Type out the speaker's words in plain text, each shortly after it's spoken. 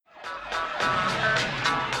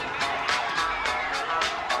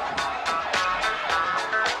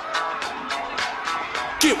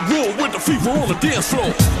Get real with the fever on the dance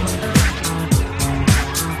floor.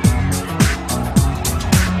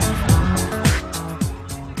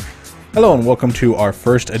 Hello and welcome to our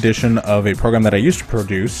first edition of a program that I used to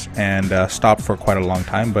produce and stopped for quite a long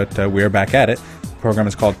time, but we are back at it. The program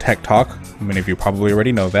is called Tech Talk. Many of you probably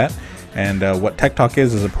already know that. And what Tech Talk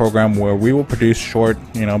is a program where we will produce short,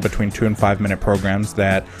 between 2 and 5 minute programs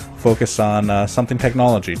that focus on something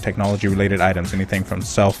technology related items, anything from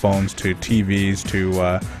cell phones to TVs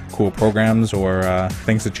to cool programs or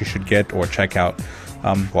things that you should get or check out.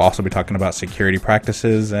 We'll also be talking about security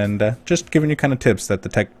practices and just giving you kind of tips that the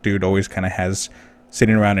tech dude always kind of has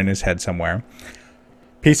sitting around in his head somewhere.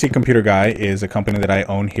 PC Computer Guy is a company that I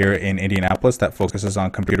own here in Indianapolis that focuses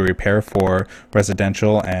on computer repair for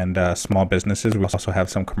residential and small businesses. We also have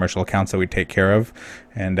some commercial accounts that we take care of.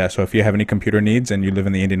 And so if you have any computer needs and you live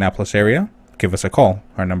in the Indianapolis area, give us a call.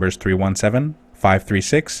 Our number is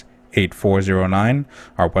 317-536-8409.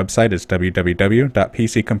 Our website is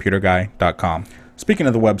www.pccomputerguy.com. Speaking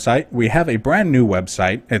of the website, we have a brand new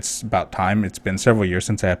website. It's about time. It's been several years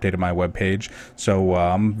since I updated my webpage.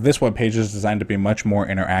 So this webpage is designed to be much more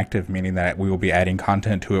interactive, meaning that we will be adding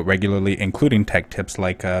content to it regularly, including tech tips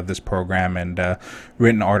like this program and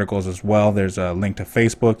written articles as well. There's a link to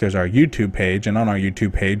Facebook. There's our YouTube page. And on our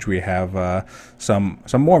YouTube page, we have some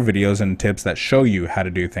more videos and tips that show you how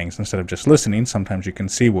to do things instead of just listening. Sometimes you can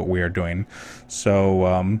see what we are doing.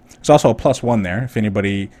 So there's also a +1 there. If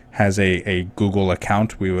anybody has a Google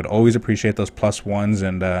account, we would always appreciate those +1s,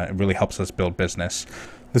 and it really helps us build business.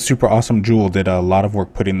 The super awesome Jewel did a lot of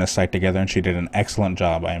work putting this site together, and she did an excellent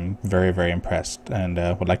job. I'm very, very impressed and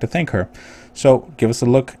would like to thank her. So give us a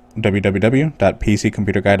look,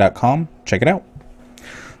 www.pccomputerguy.com. Check it out.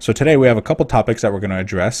 So today we have a couple topics that we're going to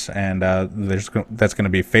address, and that's going to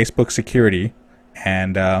be Facebook security,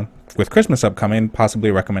 and with Christmas upcoming, possibly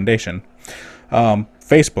a recommendation.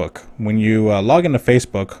 Facebook. When you log into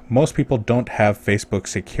Facebook, most people don't have Facebook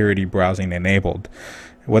security browsing enabled.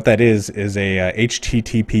 What that is a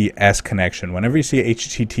HTTPS connection. Whenever you see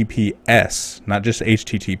HTTPS, not just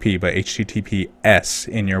HTTP, but HTTPS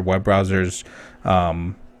in your web browser's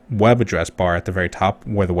web address bar at the very top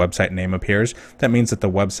where the website name appears, that means that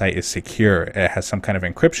the website is secure. It has some kind of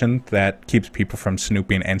encryption that keeps people from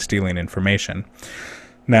snooping and stealing information.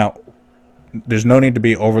 Now, there's no need to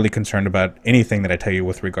be overly concerned about anything that I tell you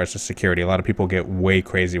with regards to security. A lot of people get way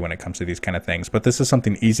crazy when it comes to these kind of things, but this is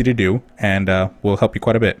something easy to do and will help you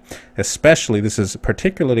quite a bit. Especially, this is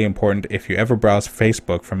particularly important if you ever browse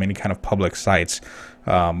Facebook from any kind of public sites,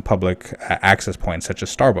 public access points such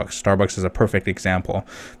as Starbucks. Starbucks is a perfect example.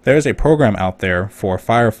 There is a program out there for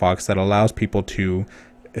Firefox that allows people to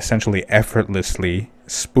essentially effortlessly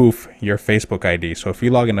spoof your Facebook ID. So if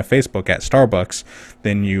you log into Facebook at Starbucks,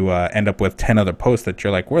 then you end up with 10 other posts that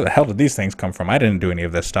you're like, where the hell did these things come from? I didn't do any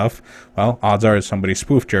of this stuff. Well, odds are somebody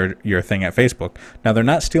spoofed your thing at Facebook. Now, they're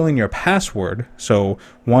not stealing your password. So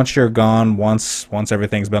once you're gone, once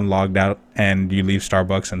everything's been logged out and you leave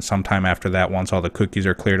Starbucks, and sometime after that, once all the cookies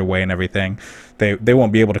are cleared away and everything, they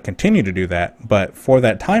won't be able to continue to do that. But for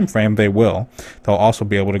that time frame, they will. They'll also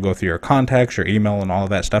be able to go through your contacts, your email, and all of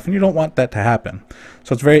that stuff. And you don't want that to happen.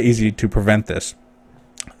 So it's very easy to prevent this.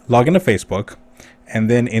 Log into Facebook, and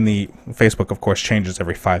then Facebook, of course, changes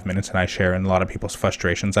every 5 minutes, and I share in a lot of people's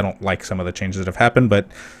frustrations. I don't like some of the changes that have happened, but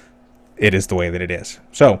it is the way that it is.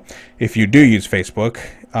 So if you do use Facebook,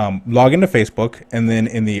 log into Facebook, and then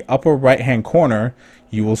in the upper right-hand corner,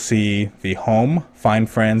 you will see the home, find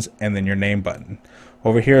friends, and then your name button.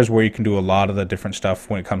 Over here is where you can do a lot of the different stuff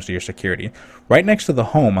when it comes to your security. Right next to the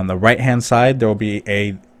home, on the right-hand side, there will be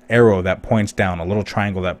a arrow that points down, a little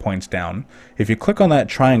triangle that points down. If you click on that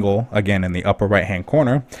triangle, again in the upper right hand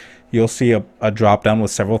corner, you'll see a drop down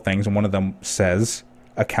with several things, and one of them says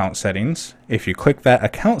account settings. If you click that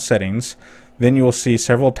account settings, then you will see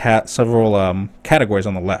several categories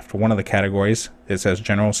on the left. One of the categories, it says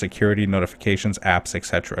general security, notifications, apps,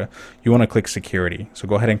 etc. You want to click security, so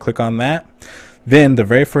go ahead and click on that. Then the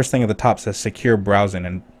very first thing at the top says secure browsing,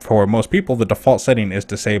 and for most people the default setting is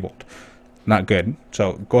disabled. Not good.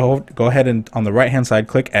 So go ahead and on the right hand side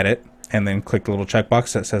click edit, and then click the little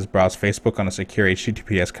checkbox that says browse Facebook on a secure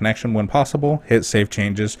HTTPS connection when possible. Hit save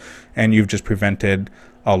changes, and you've just prevented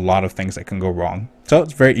a lot of things that can go wrong. So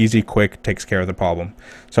it's very easy, quick, takes care of the problem.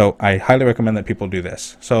 So I highly recommend that people do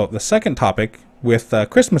this. So the second topic, with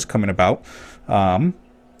Christmas coming about,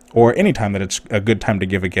 or any time that it's a good time to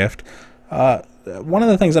give a gift, one of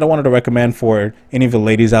the things that I wanted to recommend for any of the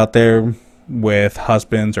ladies out there with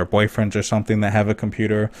husbands or boyfriends or something that have a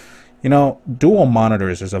computer, dual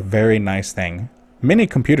monitors is a very nice thing. Many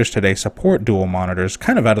computers today support dual monitors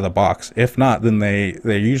kind of out of the box. If not, then they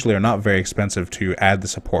usually are not very expensive to add the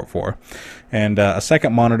support for. And a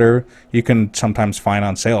second monitor you can sometimes find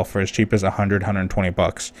on sale for as cheap as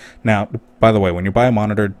 $100-$120. Now, by the way, when you buy a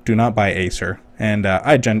monitor, do not buy Acer. And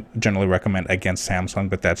I generally recommend against Samsung,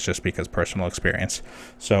 but that's just because personal experience.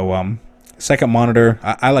 So second monitor,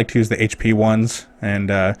 I like to use the HP ones,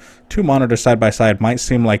 and two monitors side by side might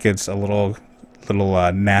seem like it's a little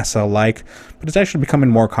NASA-like, but it's actually becoming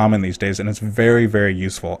more common these days, and it's very, very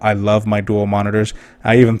useful. I love my dual monitors.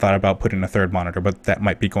 I even thought about putting a third monitor, but that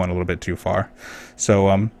might be going a little bit too far.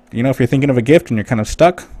 So, if you're thinking of a gift and you're kind of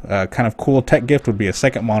stuck, a kind of cool tech gift would be a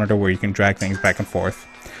second monitor where you can drag things back and forth.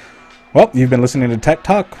 Well, you've been listening to Tech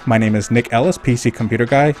Talk. My name is Nick Ellis, PC Computer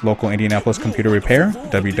Guy, local Indianapolis computer repair,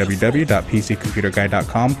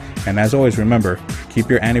 www.pccomputerguy.com. And as always, remember, keep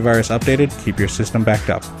your antivirus updated, keep your system backed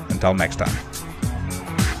up. Until next time.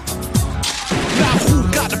 Now who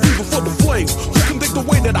got the fever for the flame? Who can dig the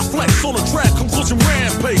way that I flex on a track? Conclusion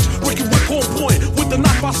rampage. Ricky Rick on point with the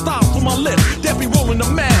knife I style for my lip. That be rolling the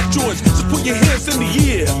mad joints. Just put your hands in the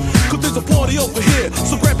air, cause there's a party over here.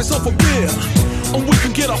 So grab yourself a beer, and we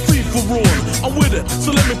can get our FIFA on. I'm with it, so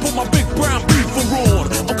let me put my big brown beaver on.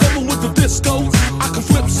 I'm coming with the disco, I can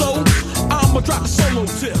flip so I'ma drop a solo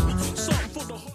tip.